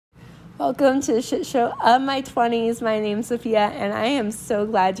Welcome to the shit show of my 20s. My name's Sophia, and I am so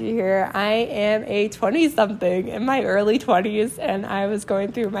glad you're here. I am a 20-something in my early 20s, and I was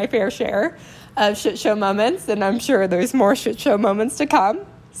going through my fair share of shit show moments, and I'm sure there's more shit show moments to come.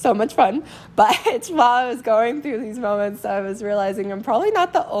 So much fun. But while I was going through these moments, I was realizing I'm probably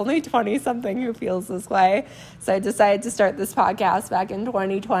not the only 20-something who feels this way. So I decided to start this podcast back in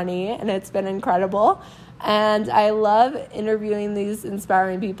 2020, and it's been incredible. And I love interviewing these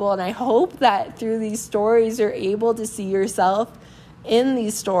inspiring people, and I hope that through these stories, you're able to see yourself in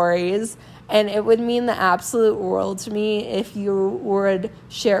these stories. And it would mean the absolute world to me if you would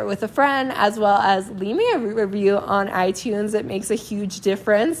share it with a friend, as well as leave me a review on iTunes. It makes a huge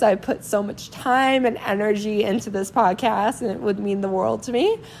difference. I put so much time and energy into this podcast, and it would mean the world to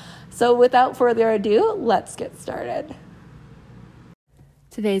me. So without further ado, let's get started.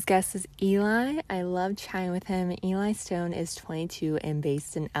 Today's guest is Eli. I love chatting with him. Eli Stone is 22 and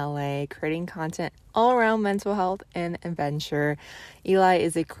based in LA, creating content all around mental health and adventure. Eli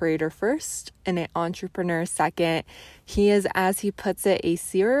is a creator first and an entrepreneur second. He is, as he puts it, a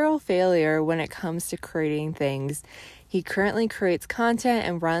serial failure when it comes to creating things. He currently creates content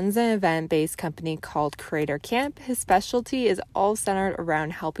and runs an event-based company called Creator Camp. His specialty is all centered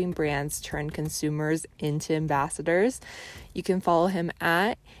around helping brands turn consumers into ambassadors. You can follow him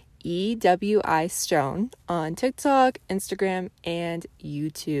at EWI Stone on TikTok, Instagram, and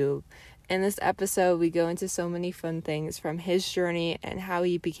YouTube. In this episode, we go into so many fun things from his journey and how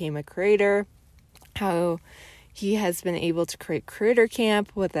he became a creator, how he has been able to create Creator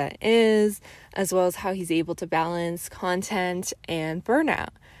Camp, what that is, as well as how he's able to balance content and burnout.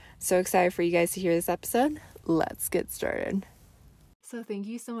 So excited for you guys to hear this episode. Let's get started. So thank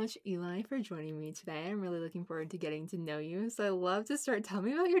you so much, Eli, for joining me today. I'm really looking forward to getting to know you. So I love to start. Tell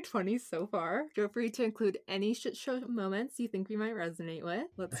me about your 20s so far. Feel free to include any shit show moments you think we might resonate with.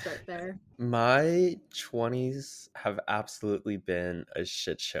 Let's start there. My 20s have absolutely been a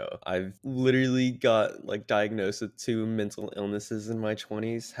shit show. I've literally got diagnosed with 2 mental illnesses in my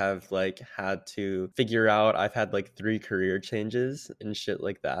 20s, have had to figure out. I've had 3 career changes and shit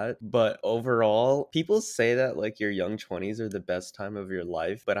like that. But overall, people say that your young 20s are the best time of your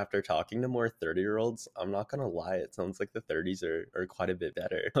life, but after talking to more 30-year-olds, I'm not gonna lie, it sounds like the 30s are quite a bit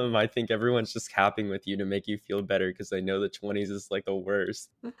better. I think everyone's just capping with you to make you feel better because they know the 20s is the worst.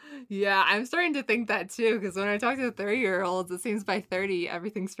 Yeah, I'm starting to think that too, because when I talk to 30-year-olds, it seems by 30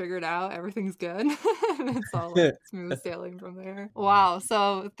 everything's figured out, everything's good. It's all smooth sailing from there. Wow,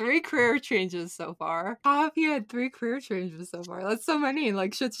 so 3 career changes so far. How have you had 3 career changes so far? That's so many in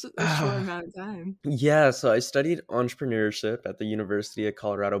a short amount of time. Yeah, so I studied entrepreneurship at the University of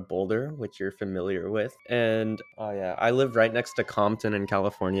Colorado Boulder, which you're familiar with. And I live right next to Compton in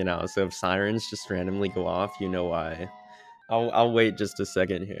California now, so if sirens just randomly go off, you know why. I'll wait just a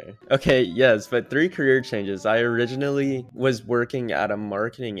second here. Okay, yes, but 3 career changes. I originally was working at a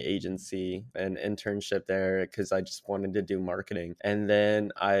marketing agency, an internship there, because I just wanted to do marketing. And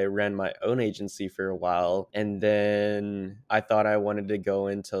then I ran my own agency for a while. And then I thought I wanted to go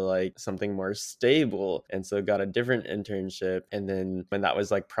into something more stable. And so got a different internship. And then when that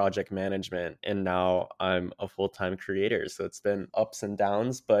was project management. And now I'm a full-time creator. So it's been ups and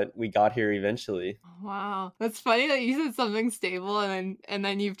downs, but we got here eventually. Wow, that's funny that you said something stable and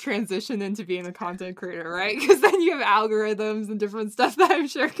then you've transitioned into being a content creator, right? Because then you have algorithms and different stuff that I'm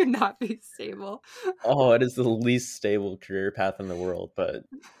sure could not be stable. Oh, it is the least stable career path in the world, but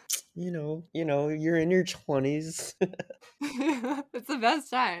you know, you're in your 20s. It's the best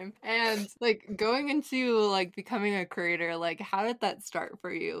time. And going into becoming a creator, how did that start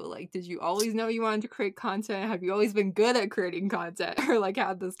for you? Did you always know you wanted to create content? Have you always been good at creating content? Or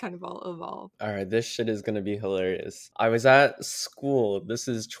how did this kind of all evolve? All right, this shit is gonna be hilarious. I was at school. This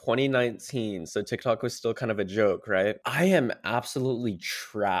is 2019, so TikTok was still kind of a joke, right? I am absolutely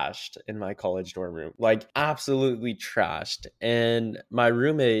trashed in my college dorm room. Absolutely trashed. And my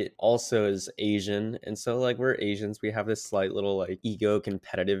roommate also is Asian, and so we're Asians, we have this slight little ego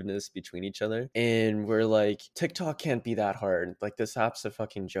competitiveness between each other, and we're TikTok can't be that hard, this app's a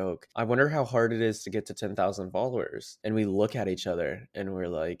fucking joke. I wonder how hard it is to get to 10,000 followers. And we look at each other and we're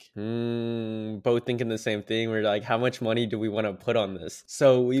both thinking the same thing. We're how much money do we want to put on this?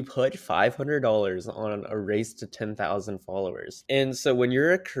 So we put $500 on a race to 10,000 followers. And so when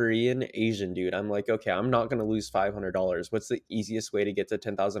you're a Korean Asian dude, I'm okay, I'm not gonna lose $500. What's the easiest way to get to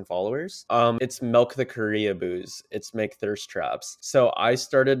 10,000 10,000 followers. It's Milk the Korea Booze. It's make thirst traps. So I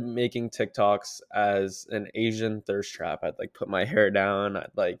started making TikToks as an Asian thirst trap. I'd like put my hair down, I'd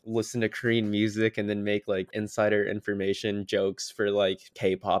like listen to Korean music and then make like insider information jokes for like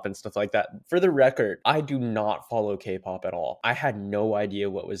K-pop and stuff like that. For the record, I do not follow K-pop at all. I had no idea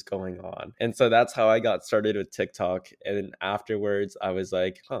what was going on. And so that's how I got started with TikTok. And afterwards I was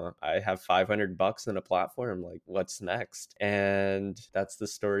like, I have $500 in a platform. Like, what's next? And that's the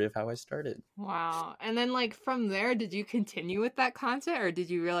story of how I started. Wow. And then like from there, did you continue with that content, or did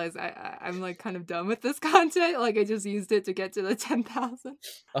you realize I'm like kind of done with this content? Like I just used it to get to the 10,000?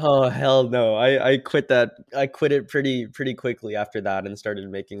 Oh hell no. I quit that. I quit it pretty quickly after that and started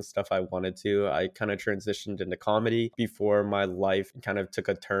making stuff I wanted to. I kind of transitioned into comedy before my life kind of took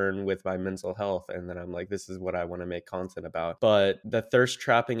a turn with my mental health, and then I'm like, this is what I want to make content about. But the thirst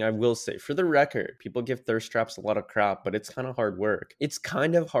trapping, I will say, for the record, people give thirst traps a lot of crap, but it's kind of hard work. It's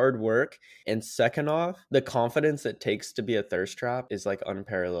kind of hard work. And second off, the confidence it takes to be a thirst trap is like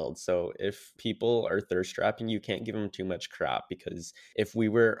unparalleled. So if people are thirst trapping, you can't give them too much crap, because if we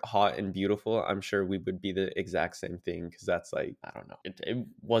were hot and beautiful, I'm sure we would be the exact same thing, because that's like, I don't know, it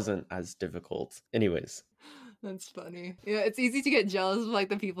wasn't as difficult. Anyways. That's funny. Yeah, it's easy to get jealous of like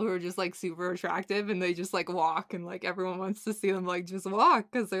the people who are just like super attractive and they just like walk, and like everyone wants to see them like just walk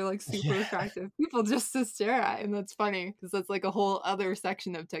because they're like super attractive people just to stare at. And that's funny because that's like a whole other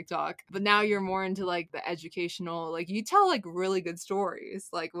section of TikTok. But now you're more into like the educational, like you tell like really good stories,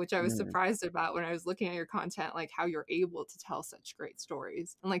 like which I was surprised about when I was looking at your content, like how you're able to tell such great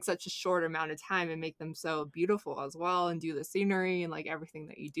stories in like such a short amount of time and make them so beautiful as well, and do the scenery and like everything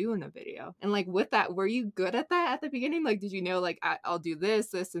that you do in a video. And like with that, were you good at that at the beginning? Like, did you know like I'll do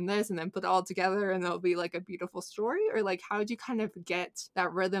this and this and then put it all together and it'll be like a beautiful story? Or like how did you kind of get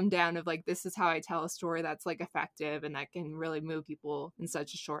that rhythm down of like, this is how I tell a story that's like effective and that can really move people in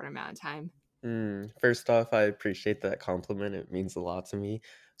such a short amount of time? First off, I appreciate that compliment. It means a lot to me.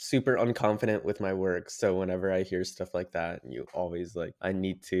 Super unconfident with my work. So whenever I hear stuff like that, you always like, I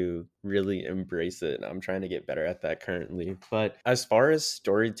need to really embrace it. I'm trying to get better at that currently. But as far as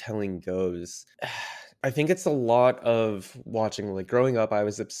storytelling goes, I think it's a lot of watching. Like growing up, I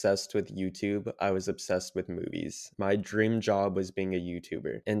was obsessed with YouTube. I was obsessed with movies. My dream job was being a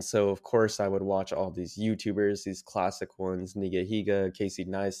YouTuber. And so, of course, I would watch all these YouTubers, these classic ones, Nigahiga, Casey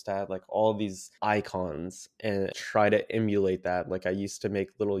Neistat, like all these icons, and try to emulate that. Like I used to make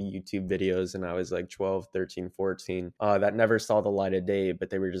little YouTube videos and I was like 12, 13, 14 that never saw the light of day, but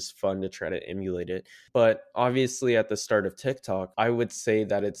they were just fun to try to emulate it. But obviously at the start of TikTok, I would say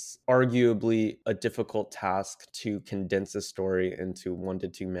that it's arguably a difficult task to condense a story into 1 to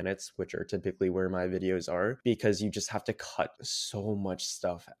 2 minutes, which are typically where my videos are, because you just have to cut so much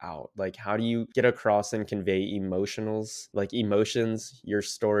stuff out. Like how do you get across and convey emotions, your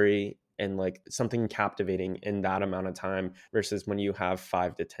story, and like something captivating in that amount of time versus when you have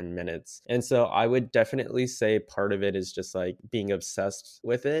 5 to 10 minutes. And so I would definitely say part of it is just like being obsessed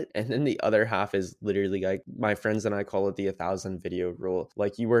with it. And then the other half is literally like my friends and I call it the 1,000 video rule.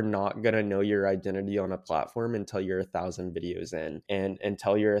 Like you are not going to know your identity on a platform until you're 1,000 videos in. And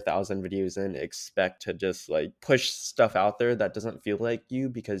until you're 1,000 videos in, expect to just like push stuff out there that doesn't feel like you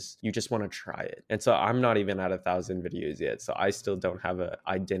because you just want to try it. And so I'm not even at 1,000 videos yet. So I still don't have an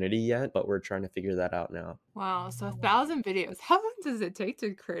identity yet, but we're trying to figure that out now. Wow, so 1,000 videos. How long does it take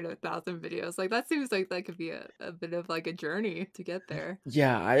to create 1,000 videos? Like that seems like that could be a bit of like a journey to get there.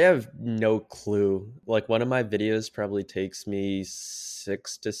 Yeah, I have no clue. Like one of my videos probably takes me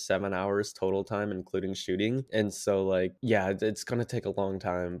 6 to 7 hours total time, including shooting. And so like, yeah, it's gonna take a long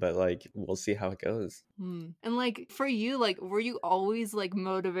time, but like we'll see how it goes. And like for you, like were you always like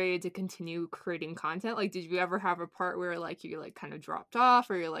motivated to continue creating content? Like did you ever have a part where like you like kind of dropped off,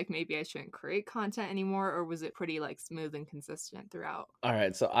 or you're like, maybe I shouldn't create content anymore? Or was it pretty like smooth and consistent throughout? All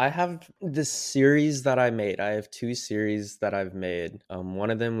right, so I have this series that I made. I have 2 series that I've made.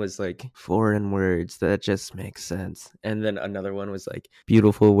 One of them was like foreign words that just make sense, and then another one was like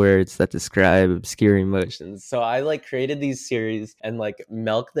beautiful words that describe obscure emotions. So I like created these series and like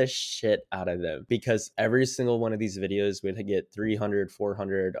milk the shit out of them, because every single one of these videos would get 300,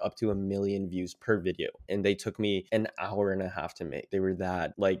 400, up to 1 million views per video, and they took me an hour and a half to make. They were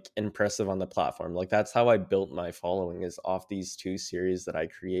that like impressive on the platform. Like that's how I built my following, is off these 2 series that I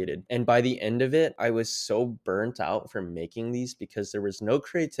created. And by the end of it, I was so burnt out from making these because there was no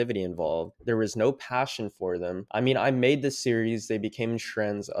creativity involved. There was no passion for them. I mean, I made the series, they became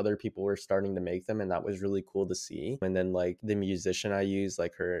trends, other people were starting to make them, and that was really cool to see. And then like the musician I used,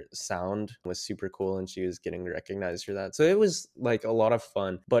 like her sound was super cool and she was getting recognized for that. So it was like a lot of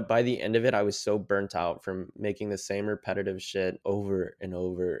fun. But by the end of it, I was so burnt out from making the same repetitive shit over and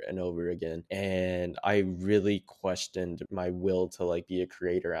over and over again. And I really questioned my will to like be a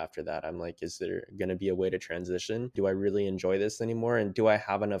creator after that. I'm like, is there going to be a way to transition? Do I really enjoy this anymore? And do I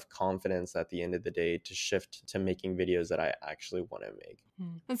have enough confidence at the end of the day to shift to making videos that I actually want to make?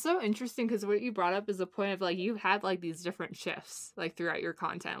 It's so interesting because what you brought up is a point of like you've had like these different shifts like throughout your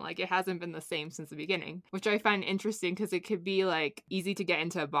content. Like it hasn't been the same since the beginning, which I find interesting because it could be like easy to get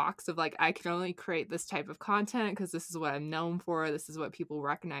into a box of like I can only create this type of content because this is what I'm known for. This is what people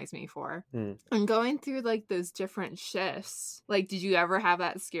recognize me for. And going through like those different shifts, like did you ever have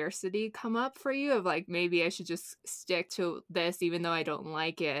that scarcity come up for you of like maybe I should just stick to this even though I don't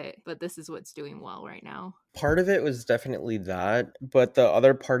like it, but this is what's doing well right now? Part of it was definitely that, but the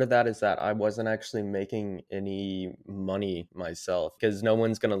other part of that is that I wasn't actually making any money myself, because no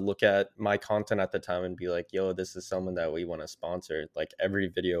one's going to look at my content at the time and be like, yo, this is someone that we want to sponsor. Like every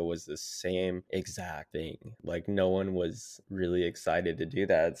video was the same exact thing. Like no one was really excited to do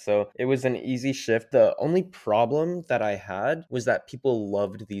that. So it was an easy shift. The only problem that I had was that people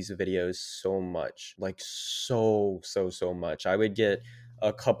loved these videos so much, like so much. I would get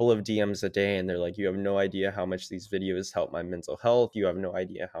a couple of DMs a day and they're like, you have no idea how much these videos help my mental health. You have no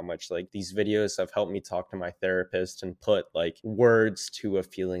idea how much like these videos have helped me talk to my therapist and put like words to a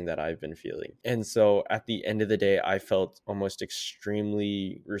feeling that I've been feeling. And so at the end of the day, I felt almost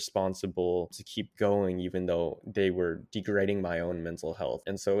extremely responsible to keep going, even though they were degrading my own mental health.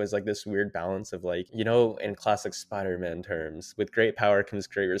 And so it was like this weird balance of like, you know, in classic Spider-Man terms, with great power comes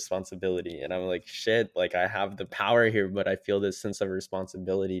great responsibility. And I'm like, shit, like I have the power here, but I feel this sense of responsibility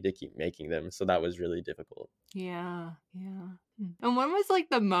to keep making them. So that was really difficult. Yeah. And when was like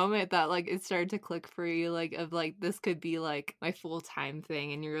the moment that like it started to click for you, like of like this could be like my full-time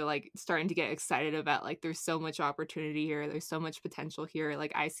thing, and you're like starting to get excited about like there's so much opportunity here, there's so much potential here,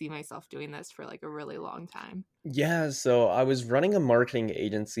 like I see myself doing this for like a really long time? Yeah, so I was running a marketing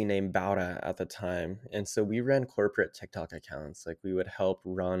agency named Bauda at the time. And so we ran corporate TikTok accounts. Like we would help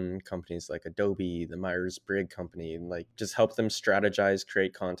run companies like Adobe, the Myers-Briggs company, and like just help them strategize,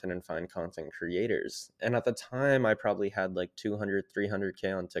 create content, and find content creators. And at the time, I probably had like 200,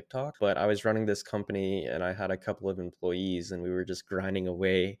 300K on TikTok, but I was running this company and I had a couple of employees and we were just grinding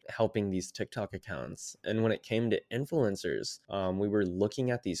away helping these TikTok accounts. And when it came to influencers, we were looking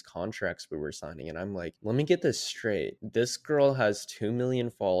at these contracts we were signing and I'm like, let me get this straight. This girl has 2 million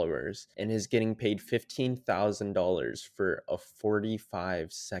followers and is getting paid $15,000 for a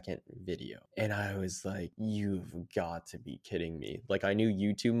 45-second video. And I was like, you've got to be kidding me. Like I knew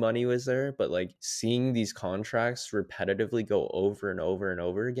YouTube money was there, but like seeing these contracts repetitively go over and over and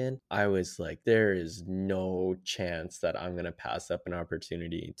over again, I was like, there is no chance that I'm going to pass up an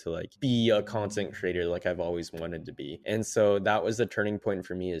opportunity to like be a content creator like I've always wanted to be. And so that was the turning point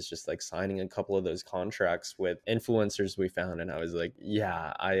for me, is just like signing a couple of those contracts with influencers we found. And I was like,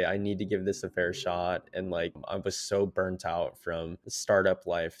 yeah, I need to give this a fair shot. And like I was so burnt out from startup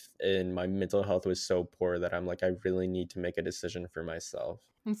life and my mental health was so poor that I'm like, I really need to make a decision for myself.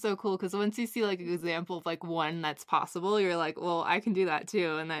 It's so cool because once you see like an example of like one that's possible, you're like, well, I can do that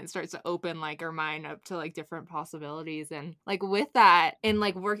too. And then it starts to open like our mind up to like different possibilities. And like with that and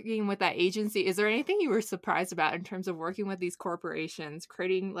like working with that agency, is there anything you were surprised about in terms of working with these corporations,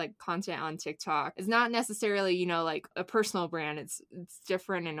 creating like content on TikTok? It's not necessarily, you know, like a personal brand. It's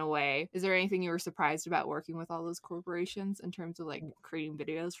different in a way. Is there anything you were surprised about working with all those corporations in terms of like creating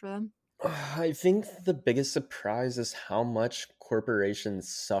videos for them? I think the biggest surprise is how much corporations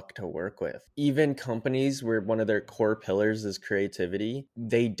suck to work with. Even companies where one of their core pillars is creativity,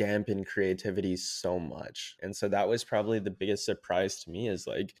 they dampen creativity so much. And so that was probably the biggest surprise to me, is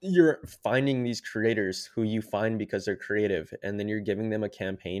like you're finding these creators who you find because they're creative, and then you're giving them a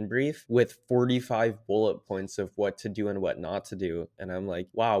campaign brief with 45 bullet points of what to do and what not to do. And I'm like,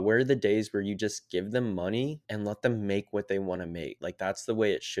 wow, where are the days where you just give them money and let them make what they want to make? Like that's the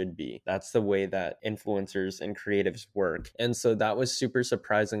way it should be. That's the way that influencers and creatives work. And so that was super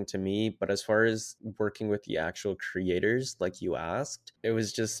surprising to me. But as far as working with the actual creators, like you asked, it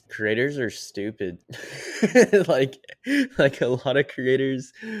was just creators are stupid. like a lot of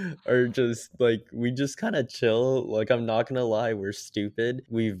creators are just like, we just kind of chill. Like I'm not gonna lie, we're stupid.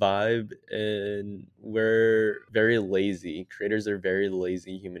 We vibe and we're very lazy. Creators are very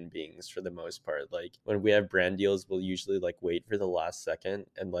lazy human beings for the most part. Like when we have brand deals, we'll usually like wait for the last second.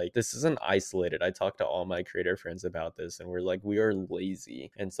 And like this isn't isolated. I talked to all my creator friends about this and we're like, we are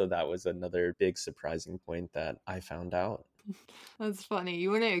lazy. And so that was another big surprising point that I found out. That's funny. You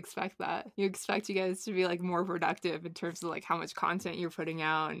wouldn't expect that. You expect you guys to be like more productive in terms of like how much content you're putting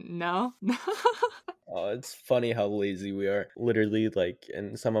out. No? It's funny how lazy we are. Literally, like,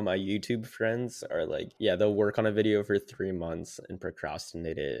 and some of my YouTube friends are like, yeah, they'll work on a video for 3 months and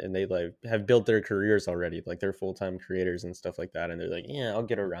procrastinate it. And they like have built their careers already, like they're full-time creators and stuff like that. And they're like, yeah, I'll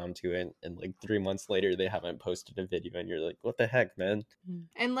get around to it. And like 3 months later, they haven't posted a video. And you're like, what the heck, man?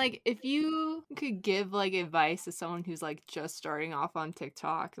 And like, if you could give like advice to someone who's like just starting off on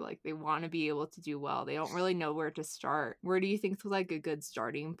TikTok, like they want to be able to do well, they don't really know where to start. Where do you think is like a good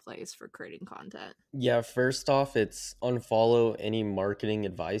starting place for creating content? Yeah, first off, it's unfollow any marketing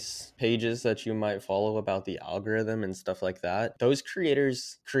advice pages that you might follow about the algorithm and stuff like that. Those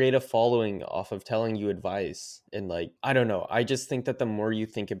creators create a following off of telling you advice. And like, I don't know. I just think that the more you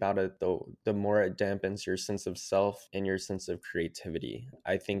think about it, though, the more it dampens your sense of self and your sense of creativity.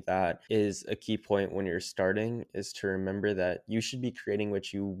 I think that is a key point when you're starting, is to remember that you should be creating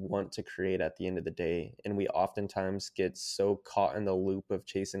what you want to create at the end of the day. And we oftentimes get so caught in the loop of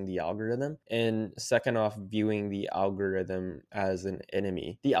chasing the algorithm. And second off, viewing the algorithm as an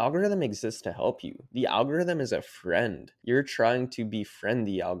enemy. The algorithm exists to help you. The algorithm is a friend. You're trying to befriend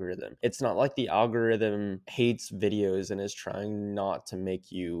the algorithm. It's not like the algorithm hates videos and is trying not to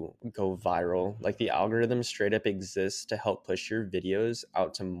make you go viral. Like the algorithm straight up exists to help push your videos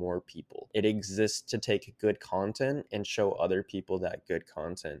out to more people. It exists to take good content and show other people that good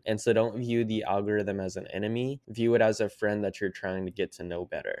content. And so don't view the algorithm as an enemy. View it as a friend that you're trying to get to know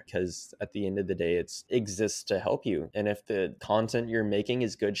better. Because at the end of the day, it exists to help you. And if the content you're making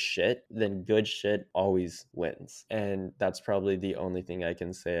is good shit, then good shit always wins. And that's probably the only thing I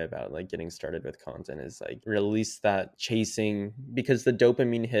can say about like getting started with content, is like release that chasing, because the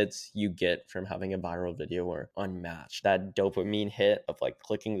dopamine hits you get from having a viral video are unmatched. That dopamine hit of like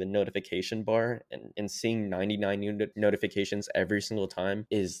clicking the notification bar and seeing 99 new notifications every single time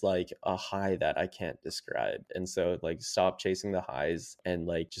is like a high that I can't describe. And so like stop chasing the highs and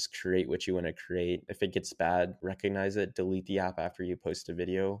like just create what you want to create. If it gets bad, recognize it, delete the app after you post a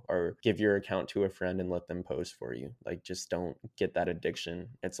video, or give your account to a friend and let them post for you. Like just don't get that addiction.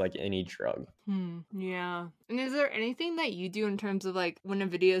 It's like any drug. Yeah. And is there anything that you do in terms of like when a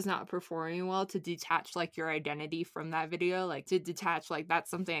video is not performing well to detach like your identity from that video? Like to detach like that's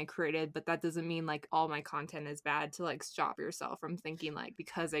something I created, but that doesn't mean like all my content is bad, to like stop yourself from thinking like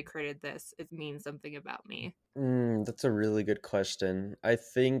because I created this, it means something about me. That's a really good question. I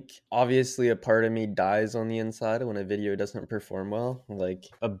think obviously a part of me dies on the inside when a video doesn't perform well. Like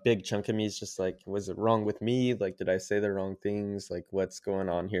a big chunk of me is just like, was it wrong with me? Like, did I say the wrong things? Like, what's going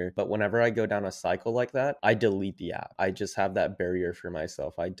on here? But whenever I go down a cycle like that, I delete the app. I just have that barrier for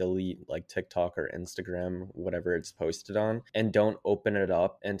myself. I delete like TikTok or Instagram, whatever it's posted on, and don't open it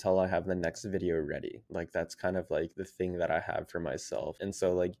up until I have the next video ready. Like, that's kind of like the thing that I have for myself. And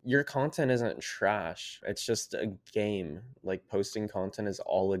so, like, your content isn't trash. It's just a game. Like posting content is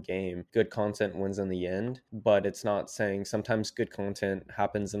all a game. Good content wins in the end, but it's not saying sometimes good content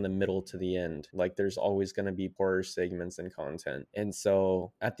happens in the middle to the end. Like there's always going to be poorer segments in content. And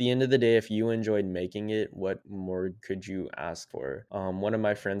so at the end of the day, if you enjoyed making it, what more could you ask for? One of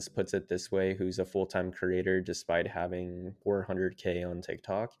my friends puts it this way, who's a full-time creator despite having 400K on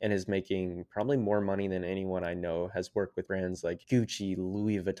TikTok and is making probably more money than anyone I know, has worked with brands like Gucci,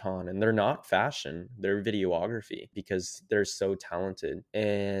 Louis Vuitton, and they're not fashion, they're videography, because they're so talented.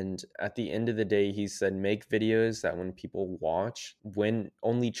 And at the end of the day, he said, make videos that when people watch, when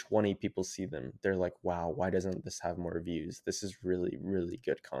only 20 people see them, they're like, wow, why doesn't this have more views? This is really, really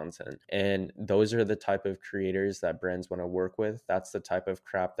good content. And those are the type of creators that brands want to work with. That's the type of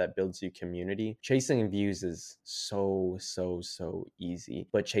crap that builds you community. Chasing views is so easy,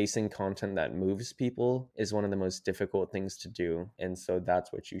 but chasing content that moves people is one of the most difficult things to do. And so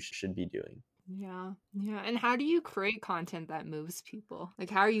that's what you should be doing. Yeah. And how do you create content that moves people? Like,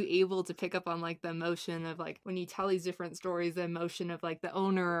 how are you able to pick up on like the emotion of like when you tell these different stories, the emotion of like the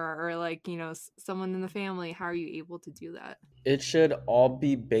owner or like, you know, someone in the family? How are you able to do that? It should all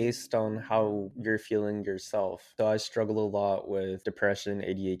be based on how you're feeling yourself. So I struggle a lot with depression,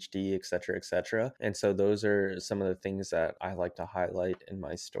 ADHD, etc., etc. And so those are some of the things that I like to highlight in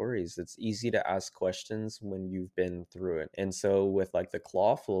my stories. It's easy to ask questions when you've been through it. And so with like the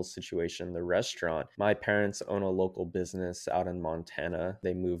Clawful situation, the restaurant, my parents own a local business out in Montana.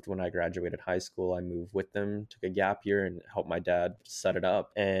 They moved when I graduated high school. I moved with them, took a gap year and helped my dad set it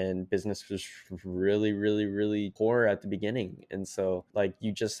up. And business was really, really, really poor at the beginning. And so like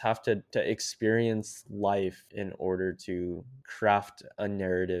you just have to experience life in order to craft a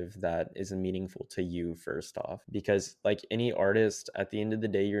narrative that is meaningful to you first off, because like any artist, at the end of the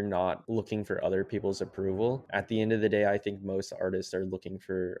day, you're not looking for other people's approval. At the end of the day, I think most artists are looking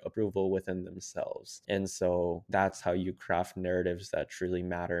for approval within themselves. And so that's how you craft narratives that truly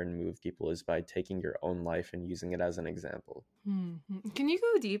matter and move people, is by taking your own life and using it as an example. Can you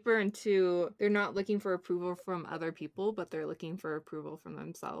go deeper into they're not looking for approval from other people, but they're looking for approval from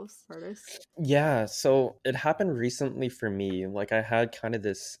themselves, artists? Yeah, so it happened recently for me. Like I had kind of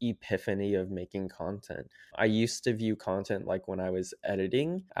this epiphany of making content. I used to view content like when I was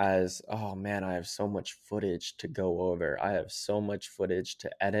editing as, oh man, I have so much footage to go over. I have so much footage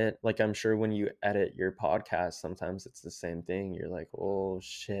to edit. Like I'm sure when you edit your podcast, sometimes it's the same thing. You're like, oh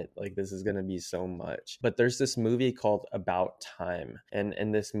shit, like this is gonna be so much. But there's this movie called About Time. And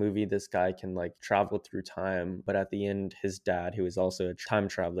in this movie, this guy can like travel through time, but at the end, his dad, who is also a time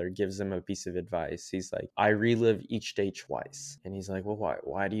traveler, gives him a piece of advice. He's like, I relive each day twice. And he's like, well,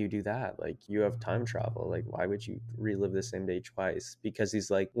 why do you do that? Like you have time travel. Like why would you relive the same day twice? Because he's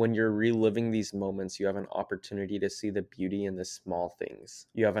like, when you're reliving these moments, you have an opportunity to see the beauty in the small things.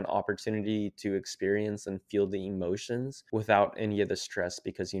 You have an opportunity to experience and feel the emotions without any of the stress,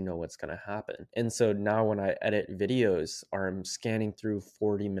 because you know what's going to happen. And so now when I edit videos or I'm scanning through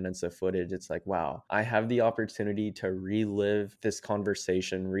 40 minutes of footage, it's like, wow, I have the opportunity to relive this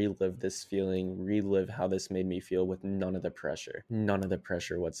conversation, relive this feeling, relive how this made me feel with none of the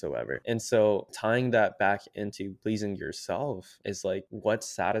pressure whatsoever. And so tying that back into pleasing yourself is like, what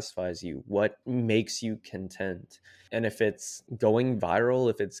satisfies you? What makes you content? And if it's going viral,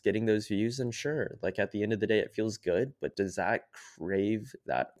 if it's getting those views, then sure, like at the end of the day, it feels good. But does that crave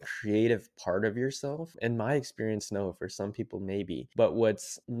that creative part of yourself? In my experience, no. For some people, maybe. But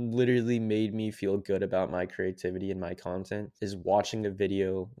what's literally made me feel good about my creativity and my content is watching a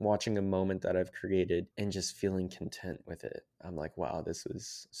video, watching a moment that I've created, and just feeling content with it. I'm like, wow, this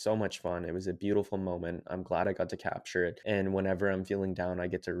was so much fun. It was a beautiful moment. I'm glad I got to capture it. And whenever I'm feeling down, I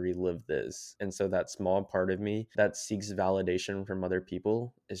get to relive this. And so that small part of me that seeks validation from other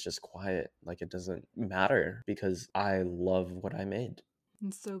people is just quiet. Like it doesn't matter, because I love what I made.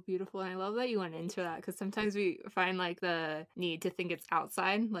 It's so beautiful. And I love that you went into that, because sometimes we find like the need to think it's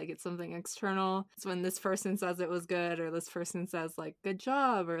outside, like it's something external. It's when this person says it was good, or this person says like good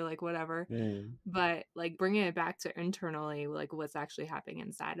job, or like whatever. But like bringing it back to internally, like what's actually happening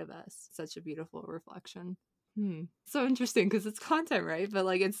inside of us. Such a beautiful reflection. So interesting, because it's content, right? But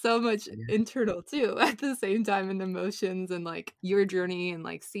like it's so much internal too at the same time, and emotions and like your journey and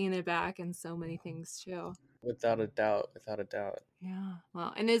like seeing it back and so many things too. Without a doubt, without a doubt. Yeah.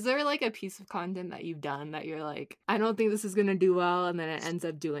 Well, and is there like a piece of content that you've done that you're like, I don't think this is gonna do well, and then it ends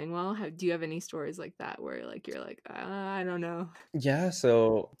up doing well? Do you have any stories like that where like you're like, I don't know? Yeah,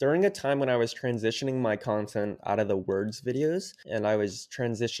 so during a time when I was transitioning my content out of the words videos and I was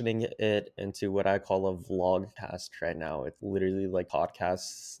transitioning it into what I call a vlogcast right now. It's literally like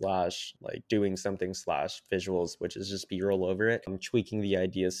podcast slash like doing something slash visuals, which is just B-roll over it. I'm tweaking the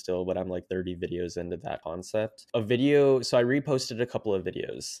idea still, but I'm like 30 videos into that concept. A video, so I reposted a couple of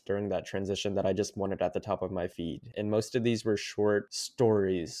videos during that transition that I just wanted at the top of my feed. And most of these were short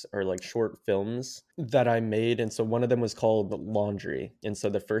stories or like short films that I made. And so one of them was called Laundry. And so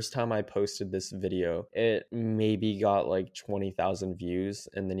the first time I posted this video, it maybe got like 20,000 views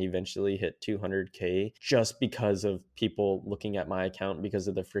and then eventually hit 200K just because of people looking at my account because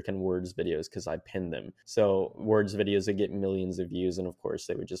of the freaking words videos, because I pinned them. So words videos would get millions of views. And of course,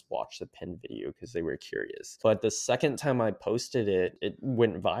 they would just watch the pinned video because they were curious. But the second time I posted it, it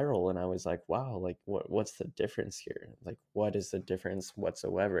went viral. And I was like, wow, like what's the difference here? Like, what is the difference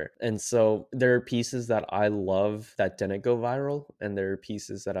whatsoever? And so there are pieces that I love that didn't go viral, and there are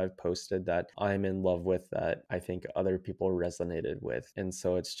pieces that I've posted that I'm in love with that I think other people resonated with. And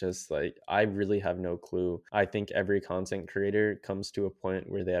so it's just like, I really have no clue. I think every content creator comes to a point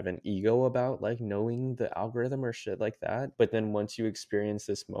where they have an ego about like knowing the algorithm or shit like that. But then once you experience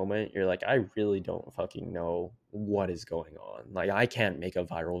this moment, you're like, I really don't fucking know what is going on. Like I can't make a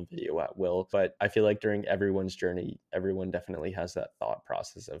viral video at will, but I feel like during everyone's journey, everyone definitely has that thought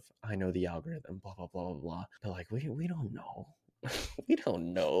process of, I know the algorithm, blah blah blah blah blah. But like we don't know. We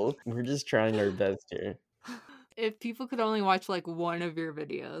don't know. We're just trying our best here. If people could only watch like one of your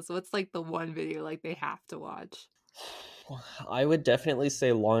videos, what's like the one video like they have to watch? I would definitely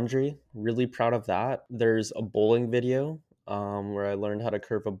say laundry. Really proud of that. There's a bowling video where I learned how to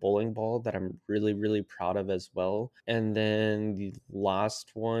curve a bowling ball that I'm really, really proud of as well. And then the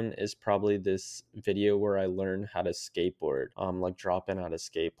last one is probably this video where I learned how to skateboard, like drop in at a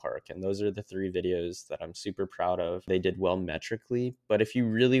skate park. And those are the three videos that I'm super proud of. They did well metrically. But if you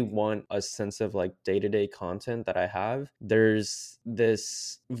really want a sense of like day to day content that I have, there's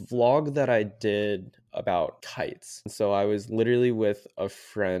this vlog that I did about kites. So I was literally with a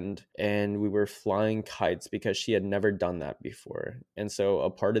friend and we were flying kites because she had never done that before. And so a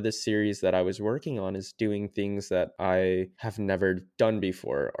part of this series that I was working on is doing things that I have never done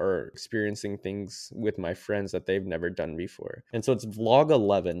before or experiencing things with my friends that they've never done before. And so it's vlog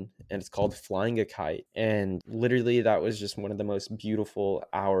 11 and it's called Flying a Kite. And literally that was just one of the most beautiful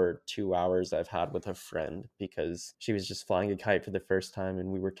 2 hours I've had with a friend because she was just flying a kite for the first time and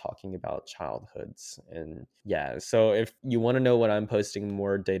we were talking about childhoods. And yeah, so if you want to know what I'm posting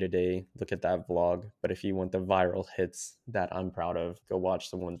more day to day, look at that vlog. But if you want the viral hits that I'm proud of, go watch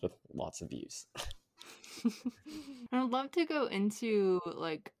the ones with lots of views. I'd love to go into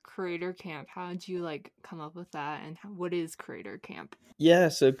like Creator Camp. How did you like come up with that, and what is Creator Camp? Yeah,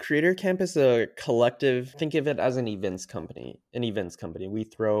 so Creator Camp is a collective. Think of it as an events company. We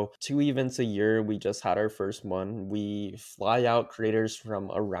throw 2 events a year. We just had our first one. We fly out creators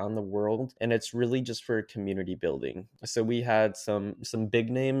from around the world, and it's really just for community building. So we had some big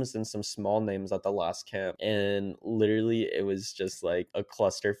names and some small names at the last camp, and literally it was just like a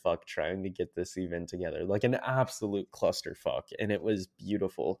clusterfuck trying to get this event together, like an absolute clusterfuck, and it was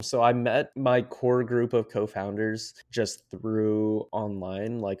beautiful. So I met my core group of co-founders just through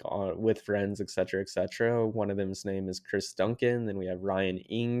online, like with friends, etc., etc. One of them's name is Chris Duncan. Then we have Ryan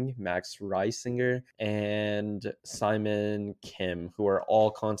Ing, Max Reisinger, and Simon Kim, who are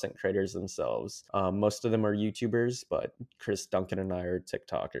all content creators themselves. Most of them are YouTubers, but Chris Duncan and I are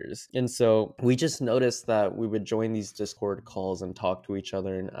TikTokers. And so we just noticed that we would join these Discord calls and talk to each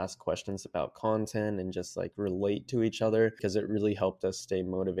other and ask questions about content and just like relate to each other because it really helped us stay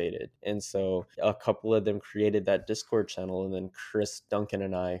motivated. And so a couple of them created that Discord channel, and then Chris Duncan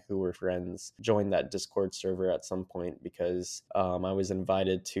and I, who were friends, joined that Discord server at some point because I was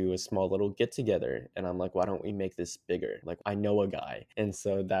invited to a small little get together, and I'm like, why don't we make this bigger? Like, I know a guy. And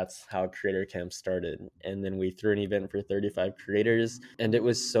so that's how Creator Camp started. And then we threw an event for 35 creators, and it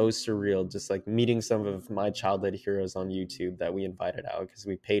was so surreal, just like meeting some of my childhood heroes on YouTube that we invited out because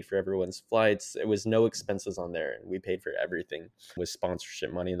we paid for everyone's flights. It was no expenses on there, and we paid for everything with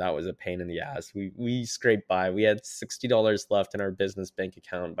sponsorship money. That was a pain in the ass. We scraped by. We had $60 left in our business bank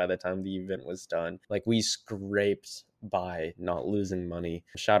account by the time the event was done. Like, we scraped by not losing money.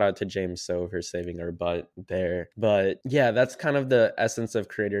 Shout out to James So for saving our butt there. But yeah, that's kind of the essence of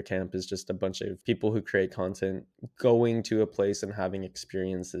Creator Camp, is just a bunch of people who create content going to a place and having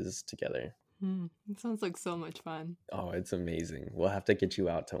experiences together. It sounds like so much fun. Oh, it's amazing. We'll have to get you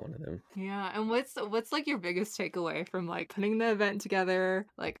out to one of them. Yeah, and what's like your biggest takeaway from like putting the event together?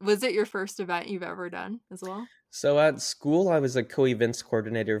 Like, was it your first event you've ever done as well? So at school, I was a co-events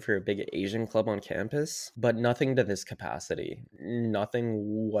coordinator for a big Asian club on campus, but nothing to this capacity. Nothing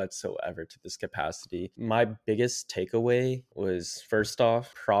whatsoever to this capacity. My biggest takeaway was, first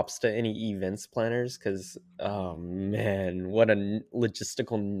off, props to any events planners, because, oh man, what a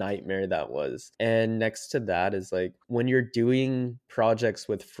logistical nightmare that was. And next to that is like, when you're doing projects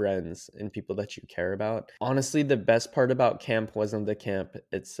with friends and people that you care about, honestly, the best part about camp wasn't the camp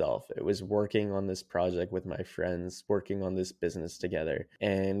itself. It was working on this project with my friends, working on this business together.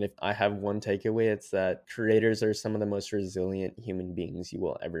 And if I have one takeaway, it's that creators are some of the most resilient human beings you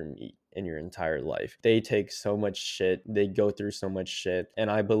will ever meet in your entire life. They take so much shit, they go through so much shit. And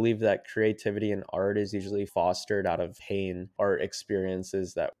I believe that creativity and art is usually fostered out of pain or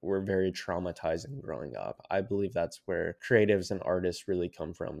experiences that were very traumatizing growing up. I believe that's where creatives and artists really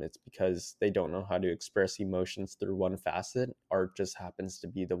come from. It's because they don't know how to express emotions through one facet. Art just happens to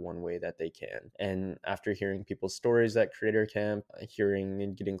be the one way that they can. And after hearing people's stories at Creator Camp, hearing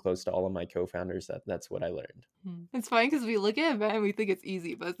and getting close to all of my co-founders, that's what I learned. It's funny because we look at it and we think it's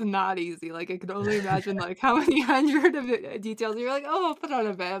easy, but it's not easy. Like, I could only imagine like how many hundred of details you're like, oh, I'll put on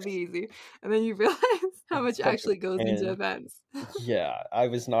a event, it'll be easy, and then you realize how much actually goes into events. Yeah, I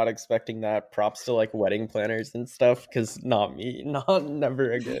was not expecting that. Props to like wedding planners and stuff, because not me,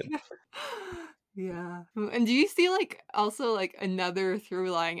 never again. Yeah. And do you see like also like another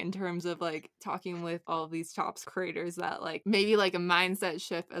through line in terms of like talking with all of these tops creators that like maybe like a mindset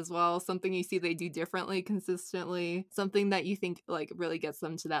shift as well, something you see they do differently consistently, something that you think like really gets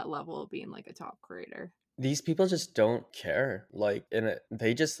them to that level of being like a top creator? These people just don't care. Like,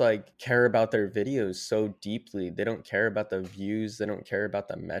 they just like care about their videos so deeply. They don't care about the views. They don't care about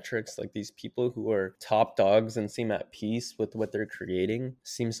the metrics. Like, these people who are top dogs and seem at peace with what they're creating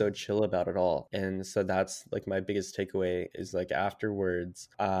seem so chill about it all. And so that's like my biggest takeaway is like afterwards,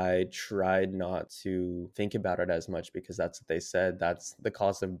 I tried not to think about it as much because that's what they said. That's the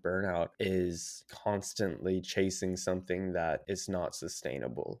cause of burnout, is constantly chasing something that is not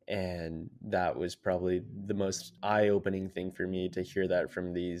sustainable. And that was probably the most eye-opening thing for me to hear that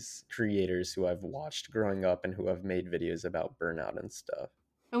from these creators who I've watched growing up and who have made videos about burnout and stuff.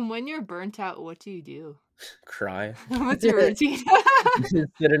 And when you're burnt out, what do you do? Cry. What's your routine? Sit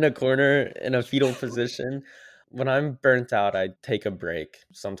in a corner in a fetal position. When I'm burnt out, I take a break.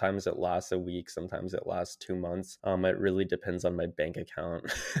 Sometimes it lasts a week, sometimes it lasts 2 months. It really depends on my bank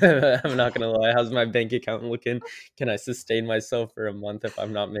account. I'm not gonna lie. How's my bank account looking? Can I sustain myself for a month if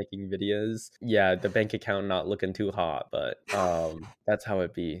I'm not making videos? Yeah, the bank account not looking too hot, but that's how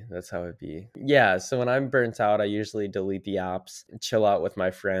it be. That's how it be. Yeah, so when I'm burnt out, I usually delete the apps, chill out with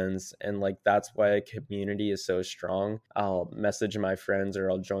my friends, and like that's why a community is so strong. I'll message my friends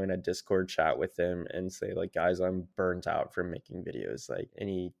or I'll join a Discord chat with them and say like, guys, I'm burnt out from making videos. Like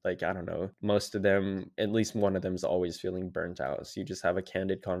I don't know, most of them, at least one of them is always feeling burnt out. So you just have a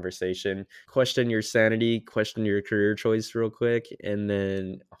candid conversation, question your sanity, question your career choice real quick, and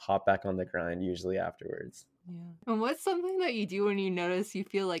then hop back on the grind usually afterwards. Yeah. And what's something that you do when you notice you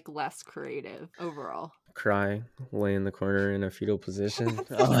feel like less creative overall? Cry, lay in the corner in a fetal position. It's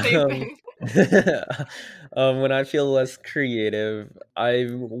the same thing. When I feel less creative,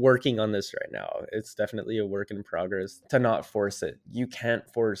 I'm working on this right now. It's definitely a work in progress to not force it. You can't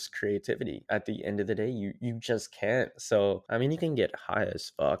force creativity. At the end of the day, you just can't. So, I mean, you can get high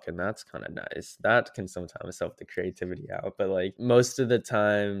as fuck, and that's kind of nice. That can sometimes help the creativity out. But like most of the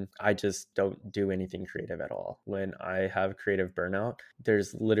time, I just don't do anything creative at all. When I have creative burnout,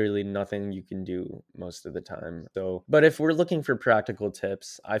 there's literally nothing you can do most of the time. So, but if we're looking for practical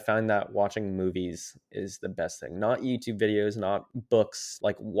tips, I find that watching movies is the best thing. Not YouTube videos, not books.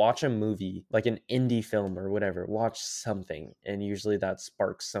 Like watch a movie, like an indie film or whatever. Watch something. And usually that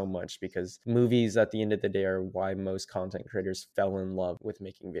sparks so much because movies at the end of the day are why most content creators fell in love with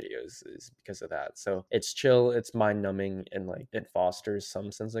making videos, is because of that. So it's chill, it's mind numbing, and like it fosters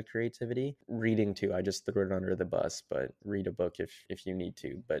some sense of creativity. Reading too, I just threw it under the bus, but read a book if you need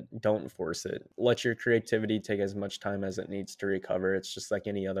to, but don't force it. Let your creativity take as much time as it needs to recover. It's just like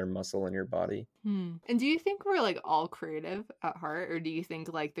any other muscle in your body. And do you think we're like all creative at heart, or do you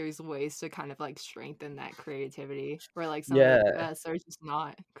think like there's ways to kind of like strengthen that creativity, where like some of Yeah. us are just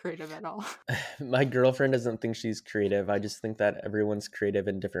not creative at all? My girlfriend doesn't think she's creative. I just think that everyone's creative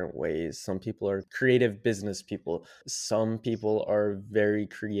in different ways. Some people are creative business people. Some people are very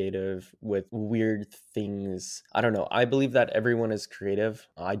creative with weird things. I don't know. I believe that everyone is creative.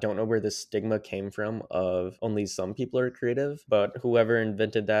 I don't know where the stigma came from of only some people are creative, but whoever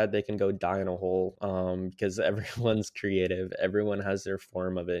invented that, they can go die in a hole, because everyone's creative. Everyone has their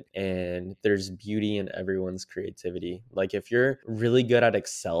form of it, and there's beauty in everyone's creativity. Like if you're really good at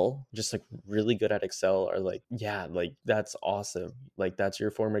Excel, just like really good at Excel, or like, yeah, like that's awesome. Like that's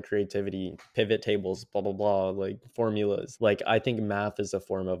your form of creativity. Pivot tables, blah blah blah, like formulas. Like I think math is a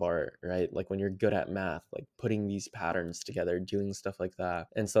form of art, right? Like when you're good at math, like putting these patterns together, doing stuff like that.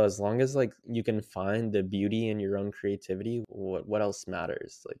 And so as long as like you can find the beauty in your own creativity, what else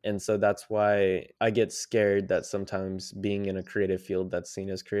matters? Like, and so that's why I get scared that sometimes being in a creative field that's seen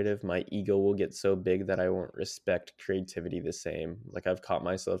as creative, my ego will get so big that I won't respect creativity the same. Like I've caught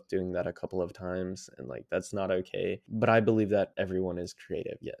myself doing that a couple of times, and like that's not okay. But I believe that everyone is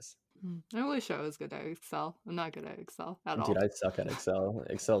creative, yes. I wish I was good at Excel. I'm not good at Excel at Dude, all. I suck at Excel.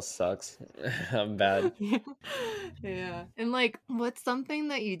 Excel sucks. I'm bad. Yeah. Yeah. And like, what's something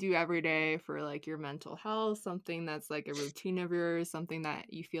that you do every day for like your mental health? Something that's like a routine of yours, something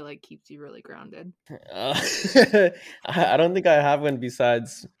that you feel like keeps you really grounded? Uh, I don't think I have one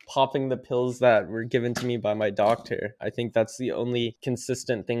besides popping the pills that were given to me by my doctor. I think that's the only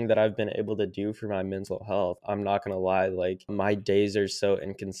consistent thing that I've been able to do for my mental health. I'm not gonna lie, like my days are so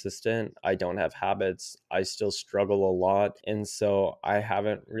inconsistent consistent. I don't have habits. I still struggle a lot. And so I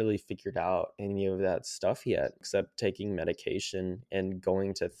haven't really figured out any of that stuff yet, except taking medication and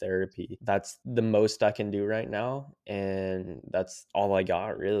going to therapy. That's the most I can do right now. And that's all I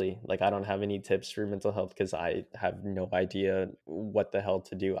got, really. Like, I don't have any tips for mental health because I have no idea what the hell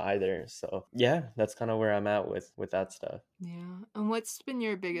to do either. So yeah, that's kind of where I'm at with that stuff. Yeah. And what's been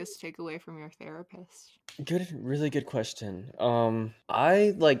your biggest takeaway from your therapist? Good, really good question.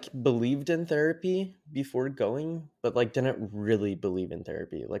 I like believed in therapy before going, but like didn't really believe in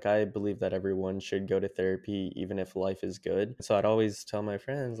therapy. Like, I believe that everyone should go to therapy even if life is good. So I'd always tell my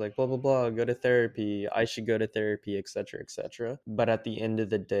friends like blah blah blah, go to therapy, I should go to therapy, etc., etc. But at the end of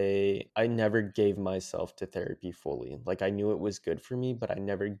the day, I never gave myself to therapy fully. Like, I knew it was good for me, but I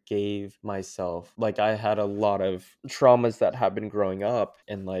never gave myself, like, I had a lot of traumas that happened growing up,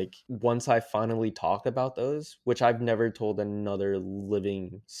 and like once I finally talked about those, which I've never told another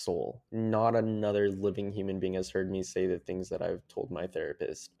living soul, not another living human being has heard me say the things that I've told my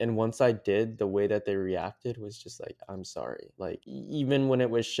therapist. And once I did, the way that they reacted was just like, I'm sorry. Like, even when it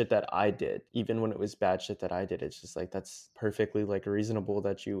was shit that I did, even when it was bad shit that I did, it's just like, that's perfectly like reasonable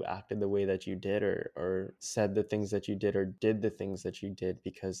that you acted the way that you did, or said the things that you did, or did the things that you did,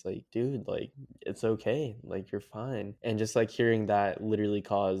 because like, dude, like, it's okay, like, you're fine. And just like hearing that literally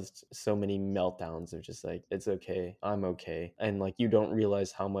caused so many meltdowns of just like, it's okay, I'm okay. And like, you don't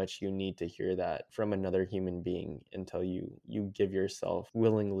realize how much you need to hear that from another human being until you give yourself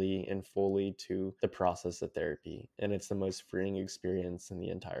willingly and fully to the process of therapy. And it's the most freeing experience in the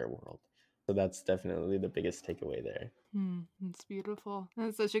entire world. So that's definitely the biggest takeaway there. It's beautiful.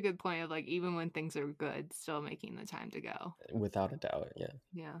 That's such a good point of like, even when things are good, still making the time to go. Without a doubt, yeah.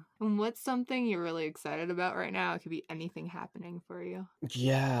 Yeah. And what's something you're really excited about right now? It could be anything happening for you.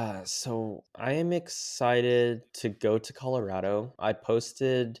 Yeah, so I am excited to go to Colorado. I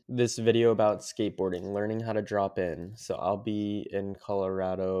posted this video about skateboarding, learning how to drop in. So I'll be in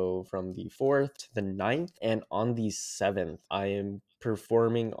Colorado from the 4th to the 9th, and on the 7th, I am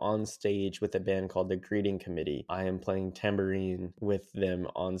performing on stage with a band called the Greeting Committee. I am playing tambourine with them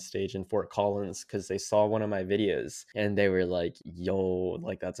on stage in Fort Collins because they saw one of my videos and they were like, yo,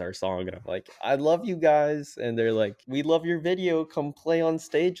 like, that's our song. And I'm like, I love you guys. And they're like, we love your video, come play on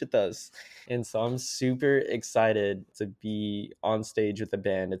stage with us. And so I'm super excited to be on stage with a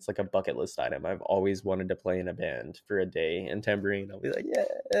band. It's like a bucket list item. I've always wanted to play in a band for a day, and tambourine, I'll be like,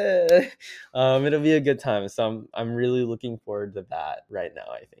 yeah. It'll be a good time. So I'm really looking forward to that right now,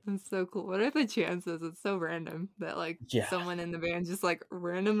 I think. That's so cool. What are the chances? It's so random that like Yeah. someone in the band just like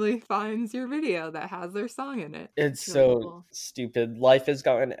randomly finds your video that has their song in it. It's really so cool. stupid. Life has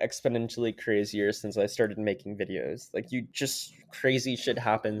gotten exponentially crazier since I started making videos. Like, you just, crazy shit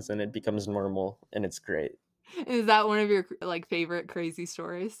happens and it becomes normal, and it's great. Is that one of your like favorite crazy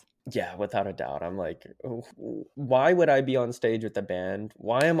stories? Yeah, without a doubt. I'm like, why would I be on stage with the band?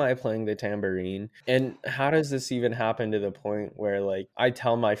 Why am I playing the tambourine? And how does this even happen to the point where like I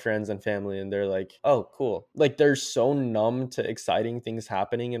tell my friends and family and they're like, oh, cool. Like, they're so numb to exciting things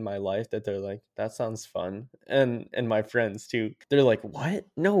happening in my life that they're like, that sounds fun. And my friends too, they're like, what?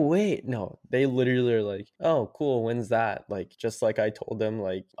 No, wait, no. They literally are like, oh, cool. When's that? Like, just like I told them,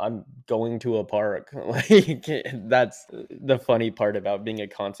 like, I'm going to a park. Like, that's the funny part about being a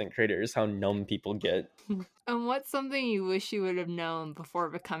content creator, is how numb people get. And what's something you wish you would have known before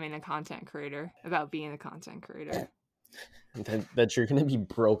becoming a content creator about being a content creator? That you're gonna be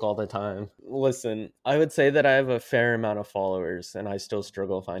broke all the time. Listen, I would say that I have a fair amount of followers and I still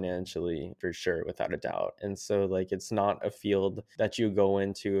struggle financially, for sure, without a doubt. And so like, it's not a field that you go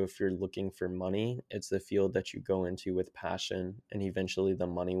into if you're looking for money. It's the field that you go into with passion, and eventually the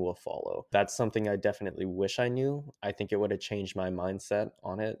money will follow. That's something I definitely wish I knew. I think it would have changed my mindset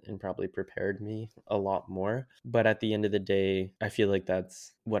on it and probably prepared me a lot more. But at the end of the day, I feel like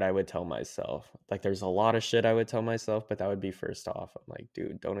that's what I would tell myself. Like, there's a lot of shit I would tell myself, but that would be first off. I'm like,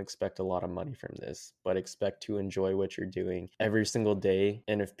 dude, don't expect a lot of money from this, but expect to enjoy what you're doing every single day.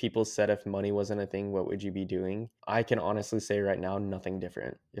 And if people said if money wasn't a thing, what would you be doing? I can honestly say right now, nothing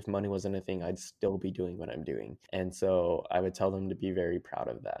different. If money wasn't a thing, I'd still be doing what I'm doing. And so I would tell them to be very proud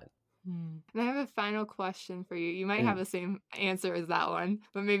of that. And I have a final question for you. You might have the same answer as that one,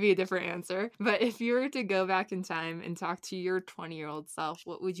 but maybe a different answer. But if you were to go back in time and talk to your 20-year-old self,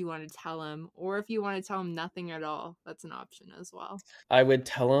 what would you want to tell him? Or if you want to tell him nothing at all, that's an option as well. I would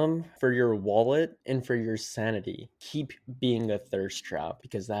tell him, for your wallet and for your sanity, keep being a thirst trap,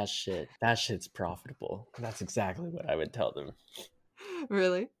 because that shit's profitable. That's exactly what I would tell them.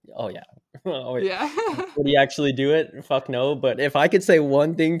 Really? Oh yeah. Oh, wait. Yeah. Would he actually do it? Fuck no. But if I could say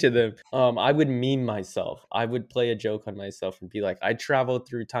one thing to them, I would meme myself. I would play a joke on myself and be like, I traveled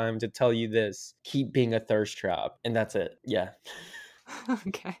through time to tell you this. Keep being a thirst trap. And that's it. Yeah.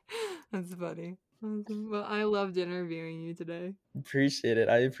 Okay. That's funny. Awesome. Well, I loved interviewing you today. Appreciate it.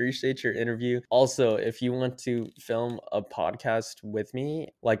 I appreciate your interview. Also, if you want to film a podcast with me,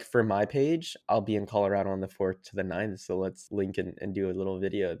 like for my page, I'll be in Colorado on the 4th to the 9th. So let's link and do a little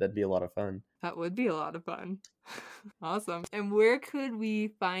video. That'd be a lot of fun. That would be a lot of fun. Awesome. And where could we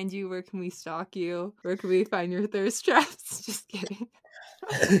find you? Where can we stalk you? Where can we find your thirst traps? Just kidding.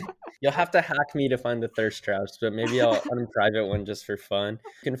 You'll have to hack me to find the thirst traps, but maybe I'll unprivate one just for fun.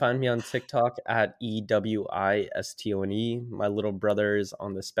 You can find me on TikTok at EWISTONE. My little brother is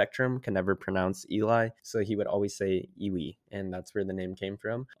on the spectrum, can never pronounce Eli, so he would always say Iwi, and that's where the name came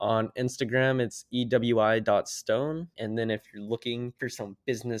from. On Instagram, it's EWI.stone. And then if you're looking for some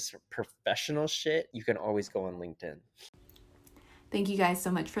business or professional shit, you can always go on LinkedIn. Thank you guys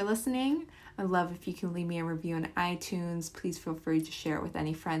so much for listening. I'd love if you can leave me a review on iTunes. Please feel free to share it with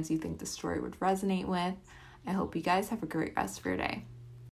any friends you think the story would resonate with. I hope you guys have a great rest of your day.